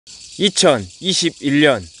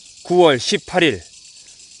2021년 9월 18일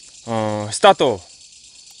스타트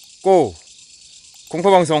고!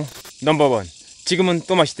 공포방송 넘버원. 지금은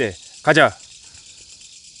또 마시대. 가자.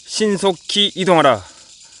 신속히 이동하라.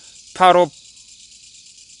 파로미.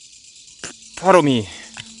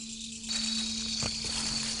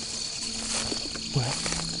 뭐야?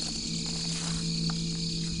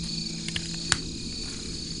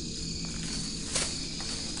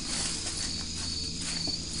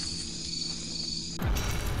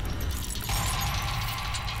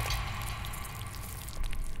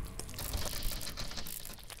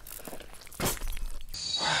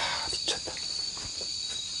 미쳤다.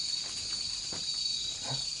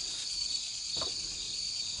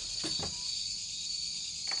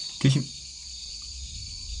 조심.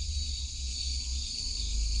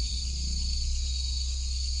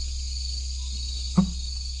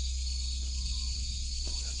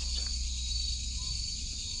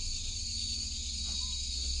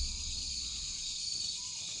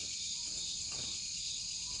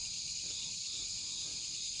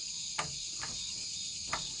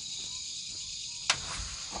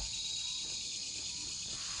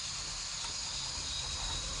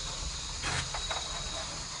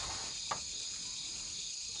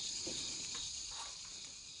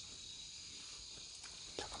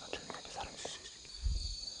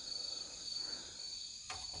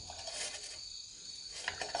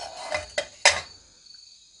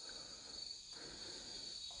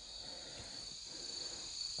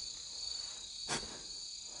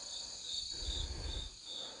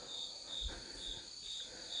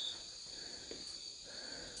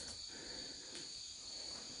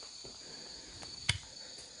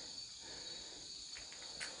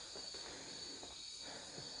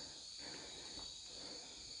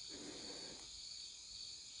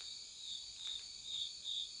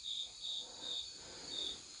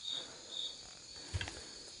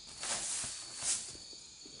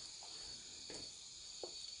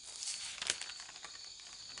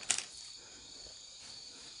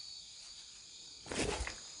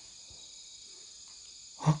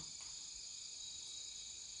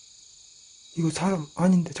 이거 사람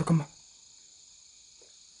아닌데, 잠깐만.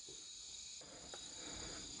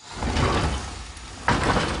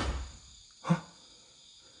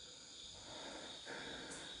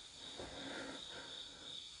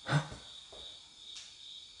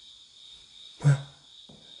 뭐야?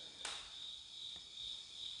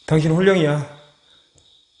 당신 홀령이야.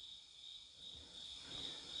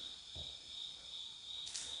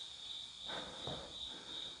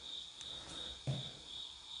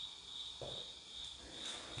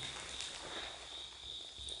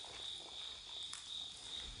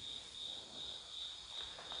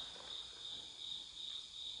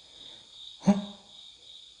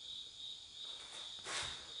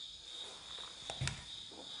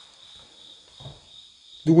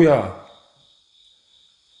 누구야?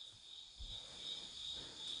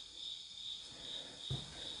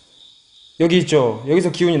 여기 있죠?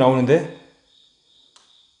 여기서 기운이 나오는데?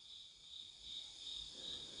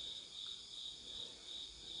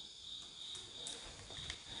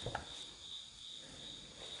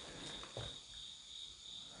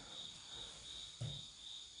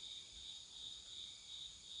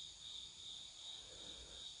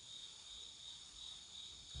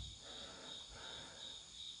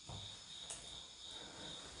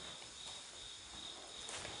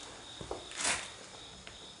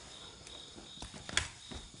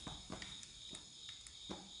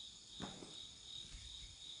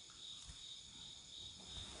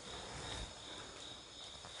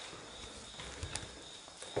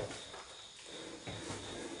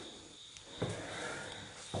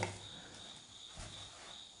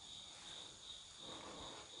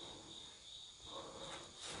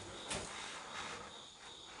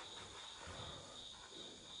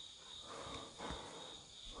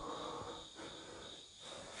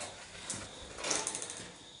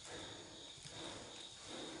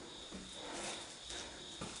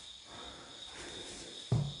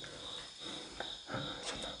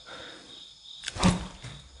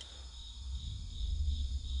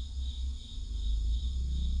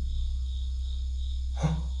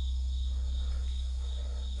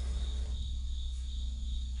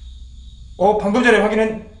 방금 전에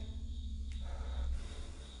확인한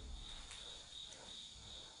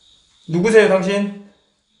누구세요, 당신?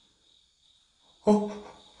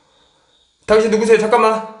 당신 누구세요?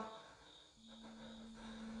 잠깐만.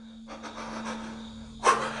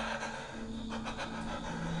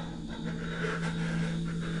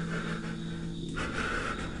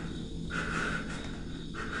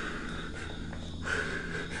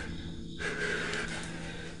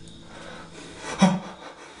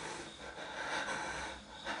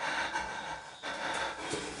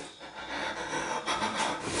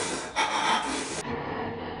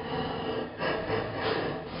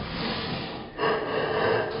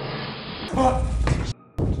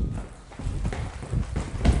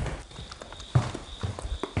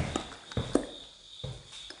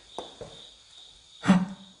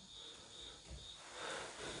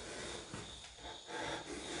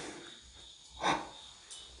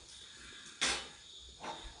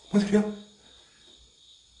 뭔 소리야?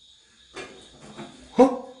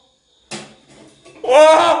 어?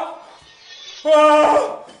 와!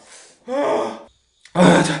 와!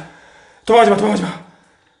 자, 도망가지 마, 도망가지 마.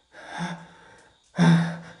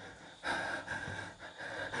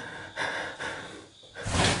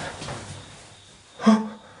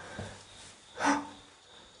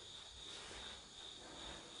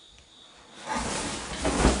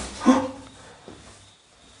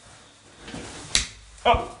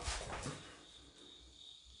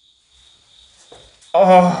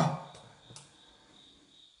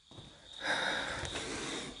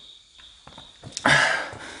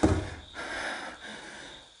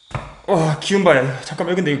 와, 기운 봐요.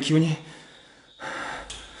 잠깐만, 근데 이거 기운이.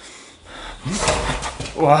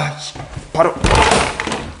 와, 바로.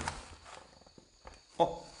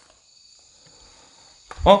 어?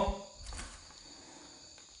 어?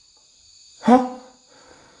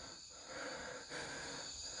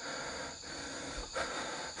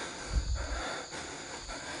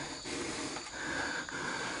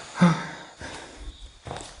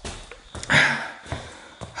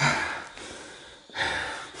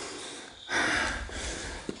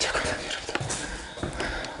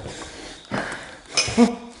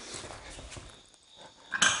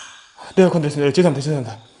 내가 건드렸습니다. 죄송합니다.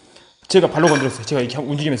 죄송합니다. 제가 발로 건드렸어요. 제가 이렇게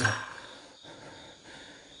움직이면서.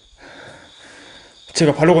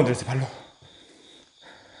 제가 발로 건드렸어요. 발로.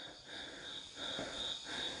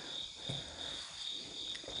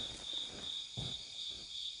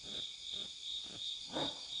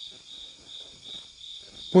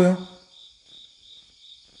 뭐야?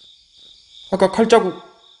 아까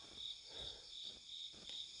칼자국.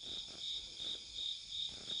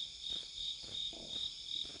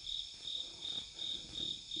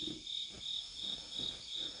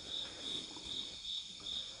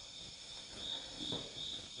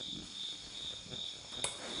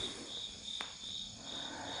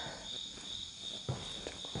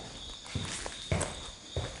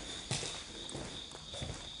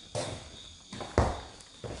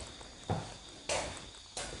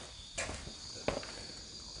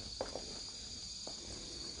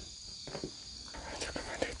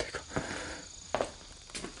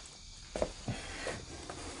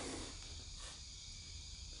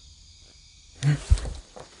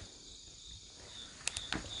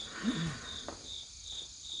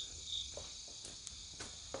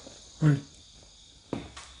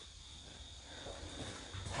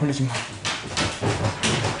 흘리지 마.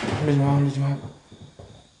 흘리지 마. 흘리지 마.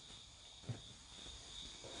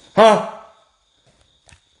 아!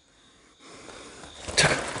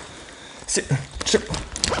 잠깐.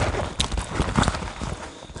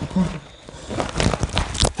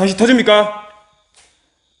 당신 터집니까?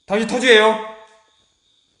 당신 터지예요?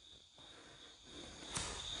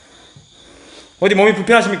 어디 몸이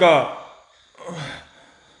불편하십니까?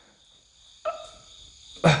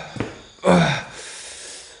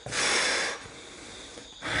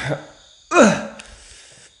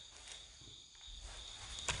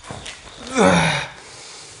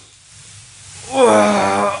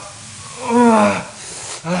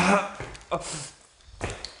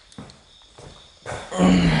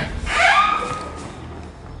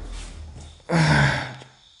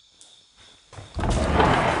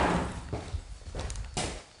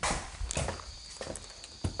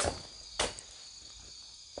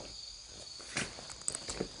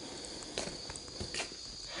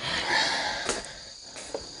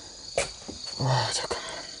 와,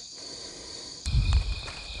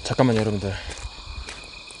 잠깐만요, 여러분들.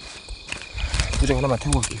 부적 하나만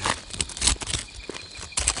태우고 갈게요.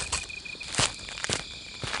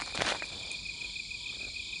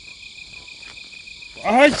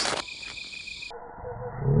 아이씨!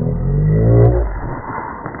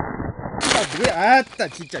 뭐야, 아따,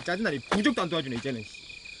 진짜 짜증나네. 부적도 안 도와주네, 이제는.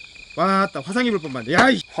 와, 아따, 화상 입을 뻔봤네.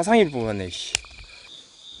 야, 이 화상 입을 뻔봤네, 씨.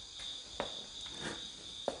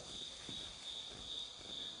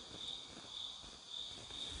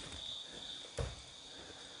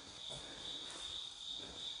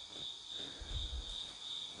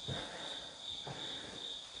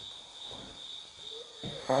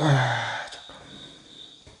 아, 잠깐.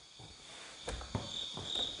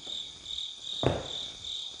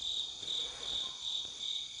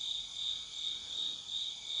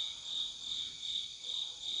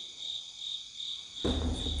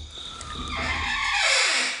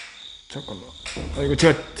 잠깐. 잠깐만. 아, 이거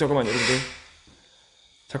제가, 잠깐만요, 여러분들.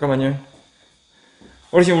 잠깐만요.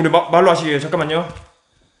 어르신, 우리 말로 하시게요. 잠깐만요.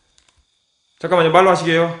 잠깐만요, 말로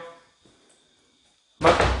하시게요.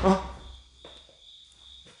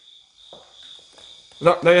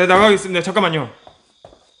 나가겠습니다. 잠깐만요.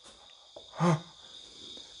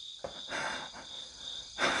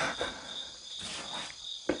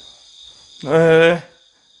 네.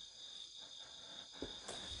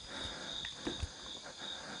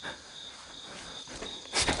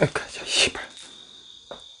 가자, 씨발.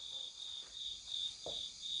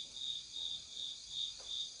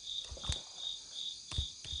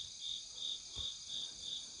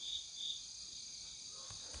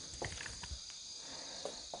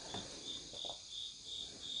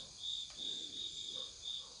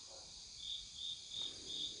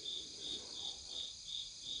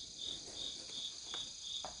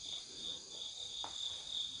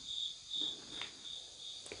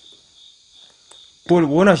 뭘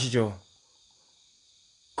원하시죠?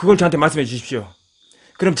 그걸 저한테 말씀해 주십시오.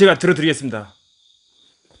 그럼 제가 들어드리겠습니다.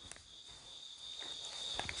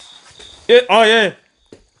 예, 예.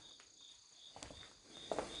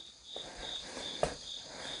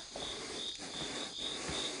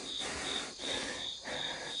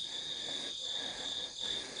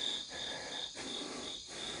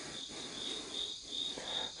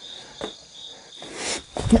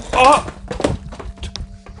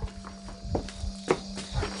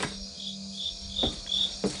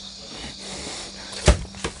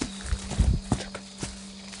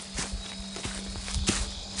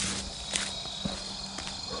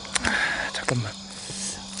 잠깐만.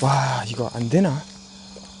 와, 이거 안 되나?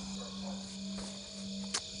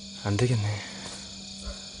 안 되겠네.